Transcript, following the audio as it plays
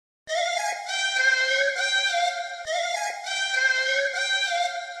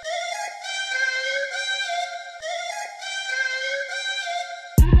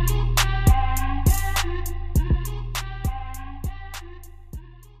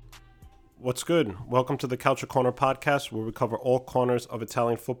What's good? Welcome to the Calcio Corner podcast, where we cover all corners of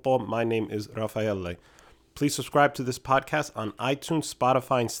Italian football. My name is Raffaele. Please subscribe to this podcast on iTunes,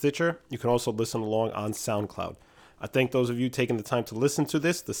 Spotify, and Stitcher. You can also listen along on SoundCloud. I thank those of you taking the time to listen to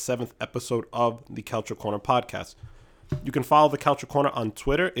this, the 7th episode of the Calcio Corner podcast. You can follow the Calcio Corner on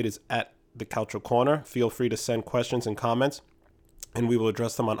Twitter. It is at the Calcio Corner. Feel free to send questions and comments, and we will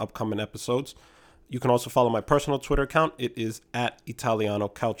address them on upcoming episodes. You can also follow my personal Twitter account. It is at Italiano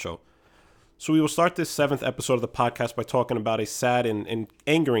Calcio. So we will start this 7th episode of the podcast by talking about a sad and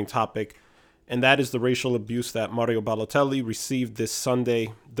angering topic, and that is the racial abuse that Mario Balotelli received this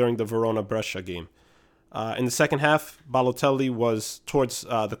Sunday during the Verona-Brescia game. In the second half, Balotelli was towards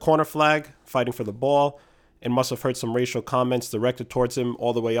the corner flag, fighting for the ball, and must have heard some racial comments directed towards him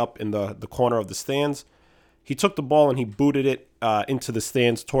all the way up in the corner of the stands. He took the ball and he booted it into the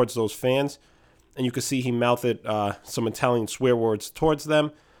stands towards those fans, and you could see he mouthed some Italian swear words towards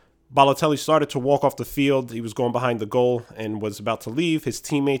them. Balotelli started to walk off the field. He was going behind the goal and was about to leave. His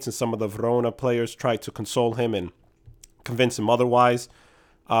teammates and some of the Verona players tried to console him and convince him otherwise.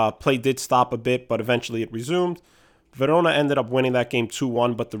 Play did stop a bit, but eventually it resumed. Verona ended up winning that game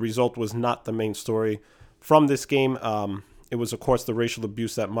 2-1, but the result was not the main story from this game. It was, of course, the racial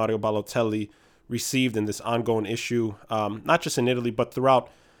abuse that Mario Balotelli received in this ongoing issue, not just in Italy, but throughout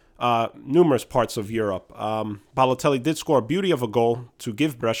numerous parts of Europe. Balotelli did score a beauty of a goal to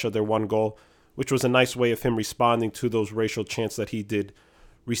give Brescia their one goal, which was a nice way of him responding to those racial chants that he did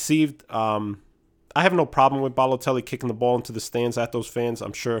received. I have no problem with Balotelli kicking the ball into the stands at those fans.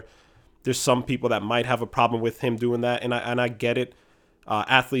 I'm sure there's some people that might have a problem with him doing that, and I get it.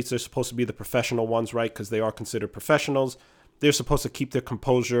 Athletes are supposed to be the professional ones, right? Because they are considered professionals. They're supposed to keep their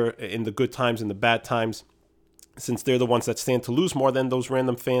composure in the good times and the bad times, since they're the ones that stand to lose more than those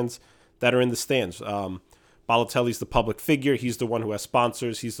random fans that are in the stands. Balotelli's the public figure. He's the one who has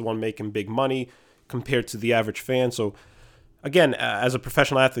sponsors. He's the one making big money compared to the average fan. So, again, as a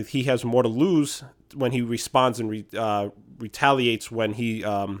professional athlete, he has more to lose when he responds and retaliates when he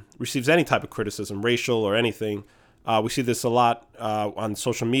receives any type of criticism, racial or anything. We see this a lot on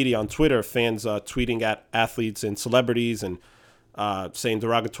social media, on Twitter, fans tweeting at athletes and celebrities and saying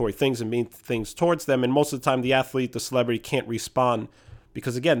derogatory things and mean things towards them. And most of the time, the athlete, the celebrity can't respond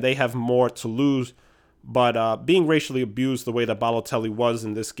because, again, they have more to lose. But being racially abused the way that Balotelli was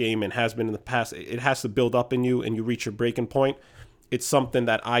in this game and has been in the past, it has to build up in you and you reach your breaking point. It's something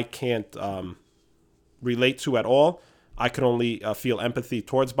that I can't relate to at all. I can only feel empathy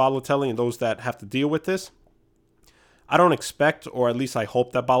towards Balotelli and those that have to deal with this. I don't expect, or at least I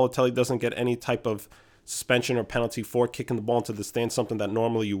hope, that Balotelli doesn't get any type of suspension or penalty for kicking the ball into the stand, something that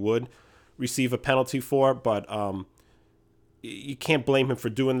normally you would receive a penalty for. But you can't blame him for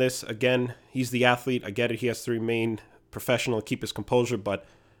doing this. Again, he's the athlete. I get it. He has to remain professional and keep his composure. But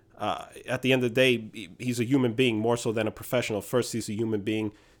at the end of the day, he's a human being more so than a professional. First, he's a human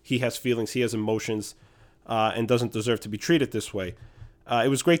being. He has feelings. He has emotions and doesn't deserve to be treated this way. It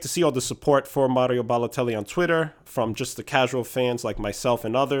was great to see all the support for Mario Balotelli on Twitter from just the casual fans like myself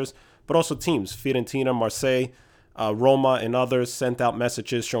and others, but also teams. Fiorentina, Marseille, Roma, and others sent out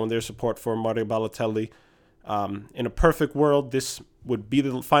messages showing their support for Mario Balotelli. In a perfect world, this would be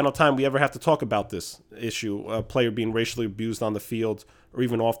the final time we ever have to talk about this issue, a player being racially abused on the field or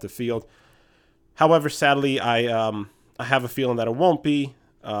even off the field. However, sadly, I have a feeling that it won't be,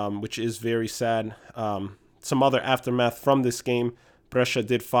 which is very sad. Some other aftermath from this game: Brescia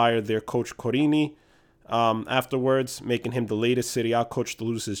did fire their coach Corini afterwards, making him the latest Serie A coach to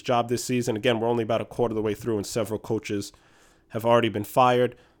lose his job this season. Again, we're only about a quarter of the way through, and several coaches have already been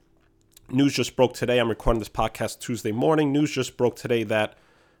fired. News just broke today. I'm recording this podcast Tuesday morning. News just broke today that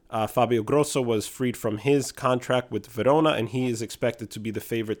Fabio Grosso was freed from his contract with Verona, and he is expected to be the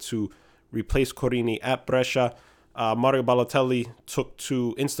favorite to replace Corini at Brescia. Mario Balotelli took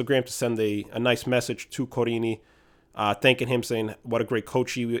to Instagram to send a nice message to Corini, thanking him, saying what a great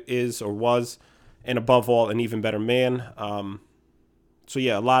coach he is or was, and above all, an even better man. So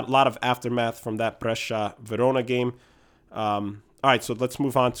yeah, a lot of aftermath from that Brescia-Verona game. All right, so let's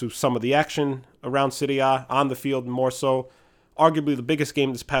move on to some of the action around Serie A, on the field more so. Arguably the biggest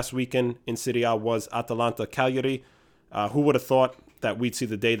game this past weekend in Serie A was Atalanta-Cagliari. Who would have thought that we'd see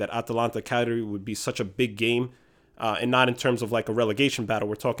the day that Atalanta-Cagliari would be such a big game? And not in terms of like a relegation battle.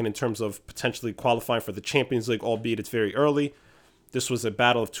 We're talking in terms of potentially qualifying for the Champions League, albeit it's very early. This was a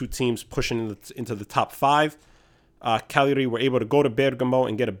battle of two teams pushing into the top five. Cagliari were able to go to Bergamo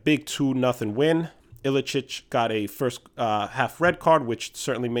and get a big 2-0 win. Ilicic got a first half red card, which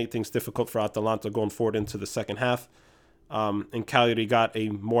certainly made things difficult for Atalanta going forward into the second half. And Cagliari got a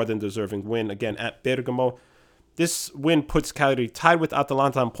more than deserving win, again, at Bergamo. This win puts Cagliari tied with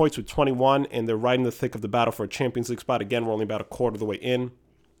Atalanta on points with 21, and they're right in the thick of the battle for a Champions League spot. Again, we're only about a quarter of the way in,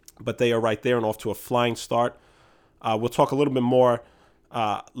 but they are right there and off to a flying start. We'll talk a little bit more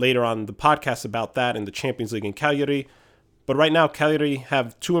later on the podcast about that in the Champions League in Cagliari. But right now, Cagliari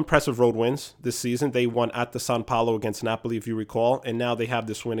have 2 impressive road wins this season. They won at the San Paolo against Napoli, if you recall, and now they have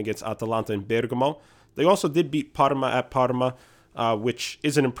this win against Atalanta in Bergamo. They also did beat Parma at Parma, which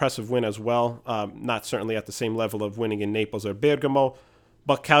is an impressive win as well. Not certainly at the same level of winning in Naples or Bergamo,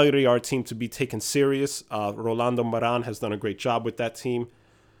 but Cagliari are a team to be taken serious. Rolando Maran has done a great job with that team.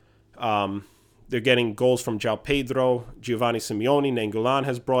 They're getting goals from João Pedro, Giovanni Simeone. Nainggolan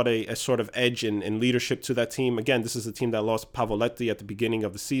has brought a sort of edge and leadership to that team. Again, this is a team that lost Pavoletti at the beginning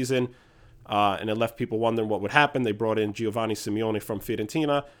of the season, and it left people wondering what would happen. They brought in Giovanni Simeone from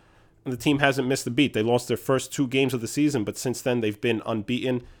Fiorentina, and the team hasn't missed a beat. They lost their first 2 games of the season, but since then they've been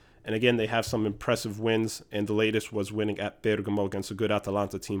unbeaten. And again, they have some impressive wins, and the latest was winning at Bergamo against a good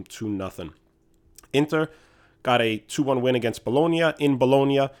Atalanta team 2-0. Inter got a 2-1 win against Bologna in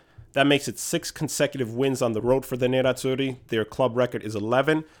Bologna. That makes it 6 consecutive wins on the road for the Nerazzurri. Their club record is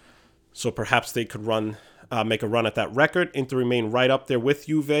 11, so perhaps they could make a run at that record. Inter remain right up there with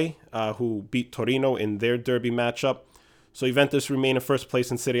Juve, who beat Torino in their derby matchup. So Juventus remain in first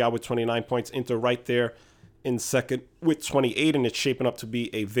place in Serie A with 29 points. Inter right there in second with 28, and it's shaping up to be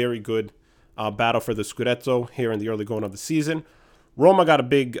a very good battle for the Scudetto here in the early going of the season. Roma got a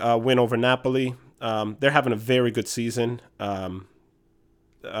big win over Napoli. They're having a very good season.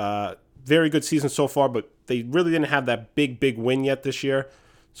 Very good season so far, but they really didn't have that big win yet this year.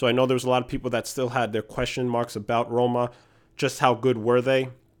 So I know there was a lot of people that still had their question marks about Roma. Just how good were they?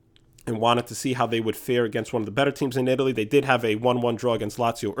 And wanted to see how they would fare against one of the better teams in Italy. They did have a 1-1 draw against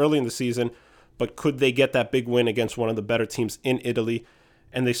Lazio early in the season, but could they get that big win against one of the better teams in Italy?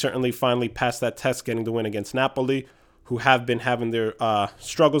 And they certainly finally passed that test, getting the win against Napoli, who have been having their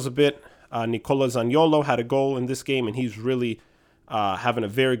struggles a bit. Nicola Zaniolo had a goal in this game, and he's really having a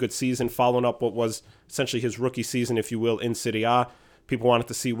very good season, following up what was essentially his rookie season, if you will, in Serie A. People wanted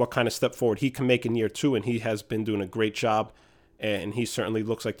to see what kind of step forward he can make in year 2, and he has been doing a great job, and he certainly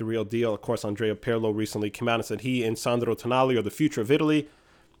looks like the real deal. Of course, Andrea Pirlo recently came out and said he and Sandro Tonali are the future of Italy,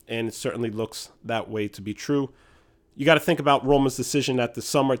 and it certainly looks that way to be true. You got to think about Roma's decision at the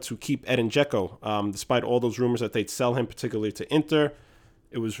summer to keep Edin Dzeko, despite all those rumors that they'd sell him, particularly to Inter.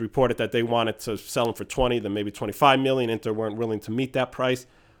 It was reported that they wanted to sell him for 20, then maybe 25 million. Inter weren't willing to meet that price.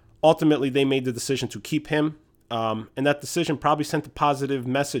 Ultimately, they made the decision to keep him. And that decision probably sent a positive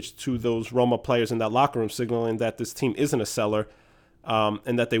message to those Roma players in that locker room, signaling that this team isn't a seller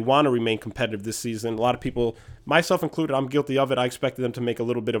and that they want to remain competitive this season. A lot of people, myself included, I'm guilty of it. I expected them to make a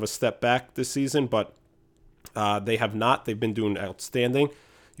little bit of a step back this season, but they have not. They've been doing outstanding.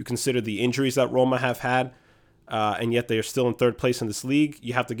 You consider the injuries that Roma have had. And yet they are still in third place in this league.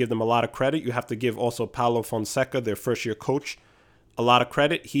 You have to give them a lot of credit. You have to give also Paolo Fonseca, their first-year coach, a lot of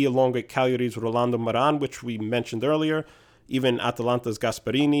credit. He, along with Cagliari's Rolando Maran, which we mentioned earlier, even Atalanta's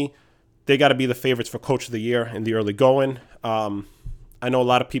Gasparini, they got to be the favorites for Coach of the Year in the early going. I know a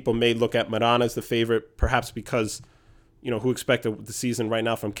lot of people may look at Maran as the favorite, perhaps because, who expected the season right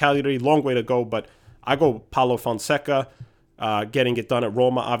now from Cagliari. Long way to go, but I go Paolo Fonseca. Getting it done at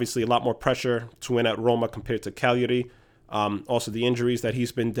Roma, obviously a lot more pressure to win at Roma compared to Cagliari. Also the injuries that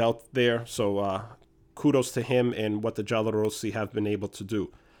he's been dealt there. So kudos to him and what the Giallorossi have been able to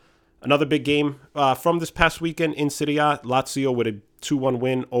do. Another big game from this past weekend in Serie A, Lazio with a 2-1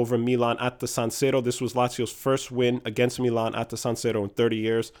 win over Milan at the San Siro. This was Lazio's first win against Milan at the San Siro in 30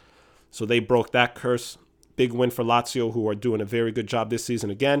 years. So they broke that curse. Big win for Lazio, who are doing a very good job this season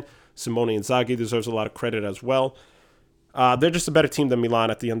again. Simone Inzaghi deserves a lot of credit as well. They're just a better team than Milan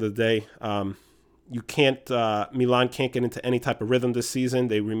at the end of the day. Milan can't get into any type of rhythm this season.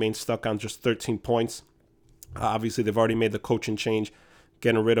 They remain stuck on just 13 points. Obviously, they've already made the coaching change,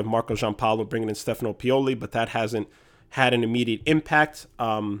 getting rid of Marco Giampaolo, bringing in Stefano Pioli, but that hasn't had an immediate impact.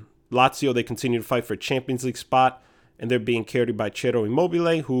 Lazio, they continue to fight for a Champions League spot, and they're being carried by Ciro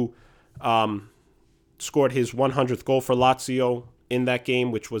Immobile, who scored his 100th goal for Lazio in that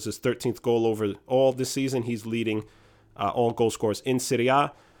game, which was his 13th goal overall this season. He's leading all goal scorers in Serie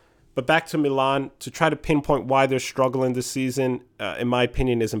A. But back to Milan, to try to pinpoint why they're struggling this season, in my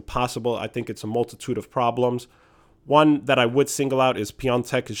opinion, is impossible. I think it's a multitude of problems. One that I would single out is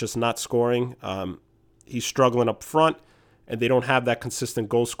Piontek is just not scoring. He's struggling up front, and they don't have that consistent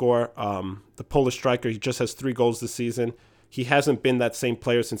goal scorer. The Polish striker, he just has 3 goals this season. He hasn't been that same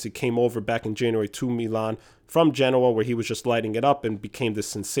player since he came over back in January to Milan from Genoa, where he was just lighting it up and became this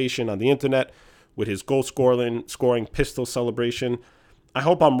sensation on the internet with his goal scoring pistol celebration. I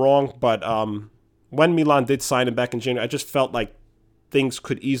hope I'm wrong, but when Milan did sign him back in January, I just felt like things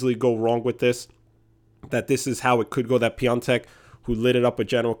could easily go wrong with this, that this is how it could go, that Piontek, who lit it up with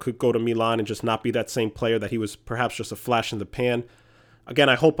Genoa, could go to Milan and just not be that same player, that he was perhaps just a flash in the pan. Again,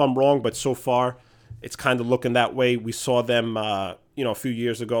 I hope I'm wrong, but so far it's kind of looking that way. We saw them, a few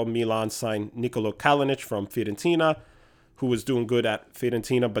years ago, Milan signed Nicolo Kalinic from Fiorentina, who was doing good at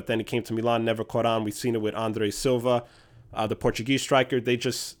Fiorentina, but then he came to Milan, never caught on. We've seen it with Andre Silva, the Portuguese striker. They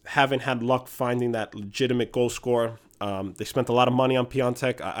just haven't had luck finding that legitimate goal scorer. They spent a lot of money on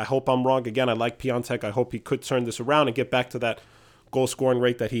Piontek. I hope I'm wrong. Again, I like Piontek. I hope he could turn this around and get back to that goal scoring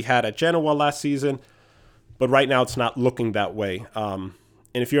rate that he had at Genoa last season. But right now, it's not looking that way.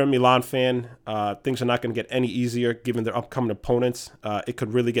 And if you're a Milan fan, things are not going to get any easier given their upcoming opponents. It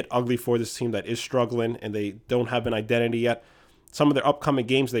could really get ugly for this team that is struggling, and they don't have an identity yet. Some of their upcoming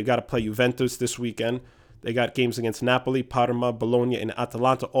games, they've got to play Juventus this weekend. They got games against Napoli, Parma, Bologna, and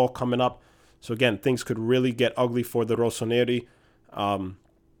Atalanta all coming up. So again, things could really get ugly for the Rossoneri.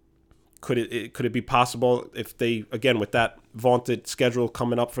 Could it be possible if they, again, with that vaunted schedule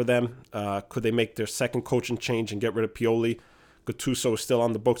coming up for them, could they make their second coaching change and get rid of Pioli? Gattuso is still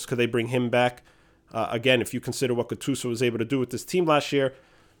on the books. Could they bring him back? Again, if you consider what Gattuso was able to do with this team last year,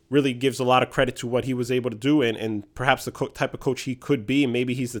 really gives a lot of credit to what he was able to do and perhaps the type of coach he could be. And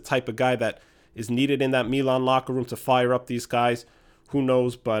maybe he's the type of guy that is needed in that Milan locker room to fire up these guys. Who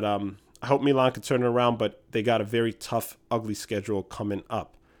knows? But I hope Milan can turn it around, but they got a very tough, ugly schedule coming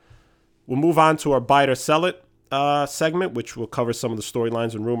up. We'll move on to our buy it or sell it segment, which will cover some of the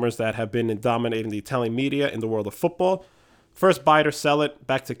storylines and rumors that have been dominating the Italian media in the world of football. First, buy it or sell it,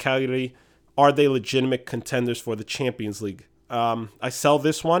 back to Cagliari. Are they legitimate contenders for the Champions League? I sell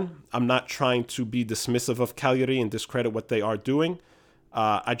this one. I'm not trying to be dismissive of Cagliari and discredit what they are doing.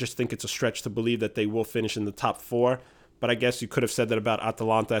 I just think it's a stretch to believe that they will finish in the top four. But I guess you could have said that about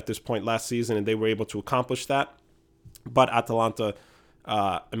Atalanta at this point last season, and they were able to accomplish that. But Atalanta,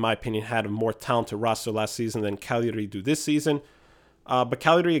 in my opinion, had a more talented roster last season than Cagliari do this season. But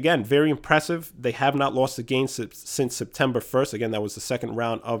Cagliari, again, very impressive. They have not lost a game since September 1st. Again, that was the second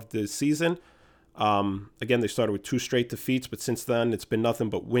round of the season. Again, they started with 2 straight defeats, but since then, it's been nothing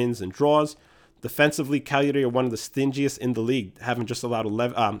but wins and draws. Defensively, Cagliari are one of the stingiest in the league, having just allowed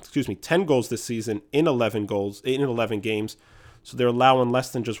 10 goals this season in 11 games. So they're allowing less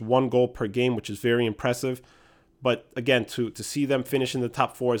than just 1 goal per game, which is very impressive. But again, to see them finish in the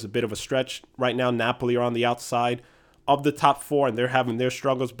top 4 is a bit of a stretch. Right now, Napoli are on the outside of the top 4, and they're having their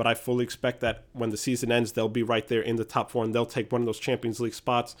struggles, but I fully expect that when the season ends, they'll be right there in the top 4, and they'll take one of those Champions League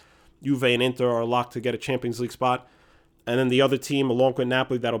spots. Juve and Inter are locked to get a Champions League spot. And then the other team, along with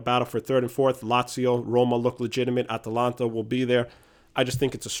Napoli, that'll battle for 3rd and 4th. Lazio, Roma look legitimate. Atalanta will be there. I just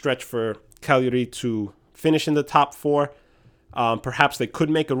think it's a stretch for Cagliari to finish in the top 4. Perhaps they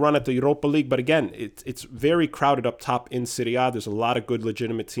could make a run at the Europa League, but again, it's very crowded up top in Serie A. There's a lot of good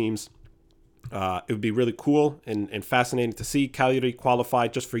legitimate teams. It would be really cool and fascinating to see Cagliari qualify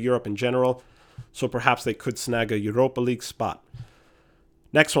just for Europe in general. So perhaps they could snag a Europa League spot.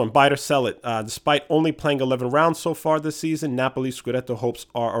 Next one, buy it or sell it. Despite only playing 11 rounds so far this season, Napoli's Scudetto hopes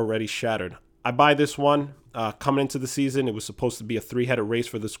are already shattered. I buy this one. Coming into the season, it was supposed to be a 3-headed race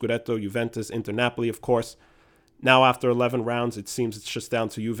for the Scudetto, Juventus, Inter, Napoli, of course. Now, after 11 rounds, it seems it's just down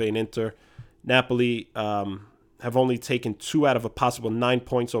to Juve and Inter. Napoli have only taken 2 out of a possible 9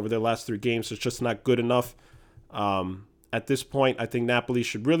 points over their last 3 games, so it's just not good enough. At this point, I think Napoli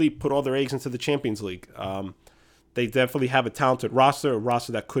should really put all their eggs into the Champions League. They definitely have a talented roster, a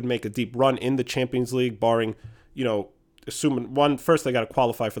roster that could make a deep run in the Champions League, barring, assuming first they got to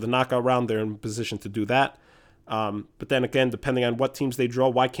qualify for the knockout round. They're in position to do that. But then again, depending on what teams they draw,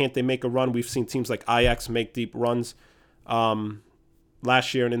 why can't they make a run? We've seen teams like Ajax make deep runs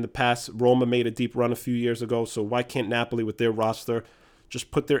last year and in the past. Roma made a deep run a few years ago. So why can't Napoli with their roster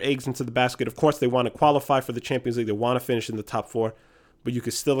just put their eggs into the basket? Of course, they want to qualify for the Champions League. They want to finish in the top 4, but you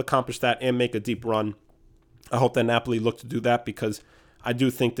could still accomplish that and make a deep run. I hope that Napoli look to do that because I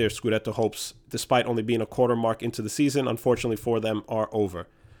do think their Scudetto hopes, despite only being a quarter mark into the season, unfortunately for them, are over.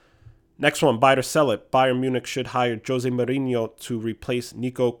 Next one, buy it or sell it. Bayern Munich should hire Jose Mourinho to replace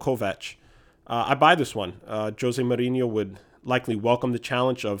Niko Kovac. I buy this one. Jose Mourinho would likely welcome the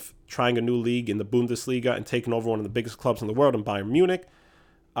challenge of trying a new league in the Bundesliga and taking over one of the biggest clubs in the world in Bayern Munich.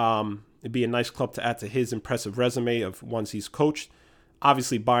 It'd be a nice club to add to his impressive resume of ones he's coached.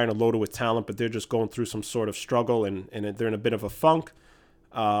 Obviously, Bayern are loaded with talent, but they're just going through some sort of struggle, and they're in a bit of a funk.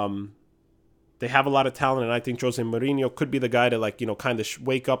 They have a lot of talent, and I think Jose Mourinho could be the guy to, kind of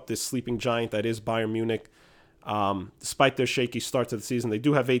wake up this sleeping giant that is Bayern Munich. Despite their shaky start to the season, they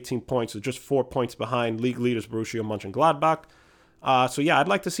do have 18 points, so just 4 points behind league leaders Borussia Mönchengladbach. So yeah, I'd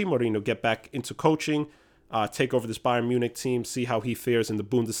like to see Mourinho get back into coaching, take over this Bayern Munich team, see how he fares in the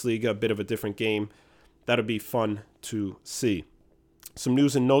Bundesliga, a bit of a different game. That'll be fun to see. Some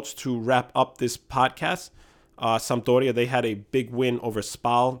news and notes to wrap up this podcast. Sampdoria, they had a big win over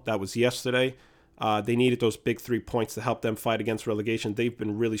Spal. That was yesterday. They needed those big 3 points to help them fight against relegation. They've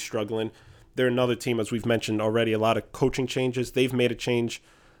been really struggling. They're another team, as we've mentioned already, a lot of coaching changes. They've made a change,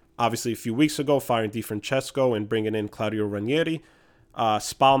 obviously, a few weeks ago, firing Di Francesco and bringing in Claudio Ranieri.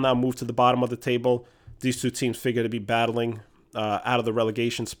 Spal now moved to the bottom of the table. These two teams figure to be battling out of the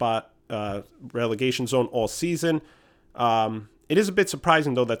relegation zone all season. It is a bit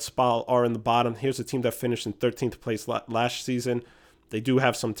surprising, though, that Spal are in the bottom. Here's a team that finished in 13th place last season. They do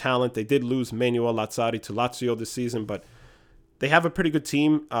have some talent. They did lose Manuel Lazzari to Lazio this season, but they have a pretty good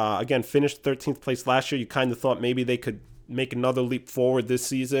team. Again, finished 13th place last year. You kind of thought maybe they could make another leap forward this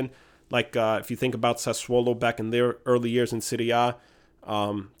season. Like if you think about Sassuolo back in their early years in Serie A,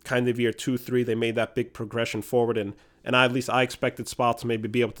 kind of year 2-3, they made that big progression forward. And at least I expected Spal to maybe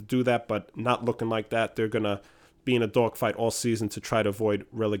be able to do that, but not looking like that. They're going to be in a dogfight all season to try to avoid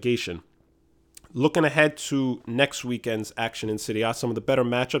relegation. Looking ahead to next weekend's action in Serie A, some of the better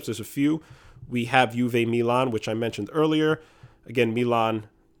matchups, there's a few. We have Juve Milan, which I mentioned earlier. Again, Milan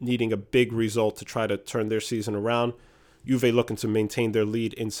needing a big result to try to turn their season around. Juve looking to maintain their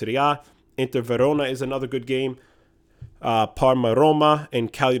lead in Serie A. Inter Verona is another good game. Parma Roma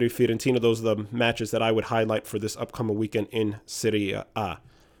and Cagliari Fiorentina, those are the matches that I would highlight for this upcoming weekend in Serie A.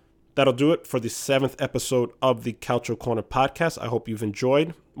 That'll do it for the 7th episode of the Calcio Corner podcast. I hope you've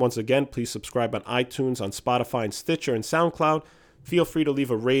enjoyed. Once again, please subscribe on iTunes, on Spotify, and Stitcher, and SoundCloud. Feel free to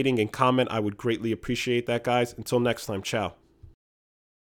leave a rating and comment. I would greatly appreciate that, guys. Until next time, ciao.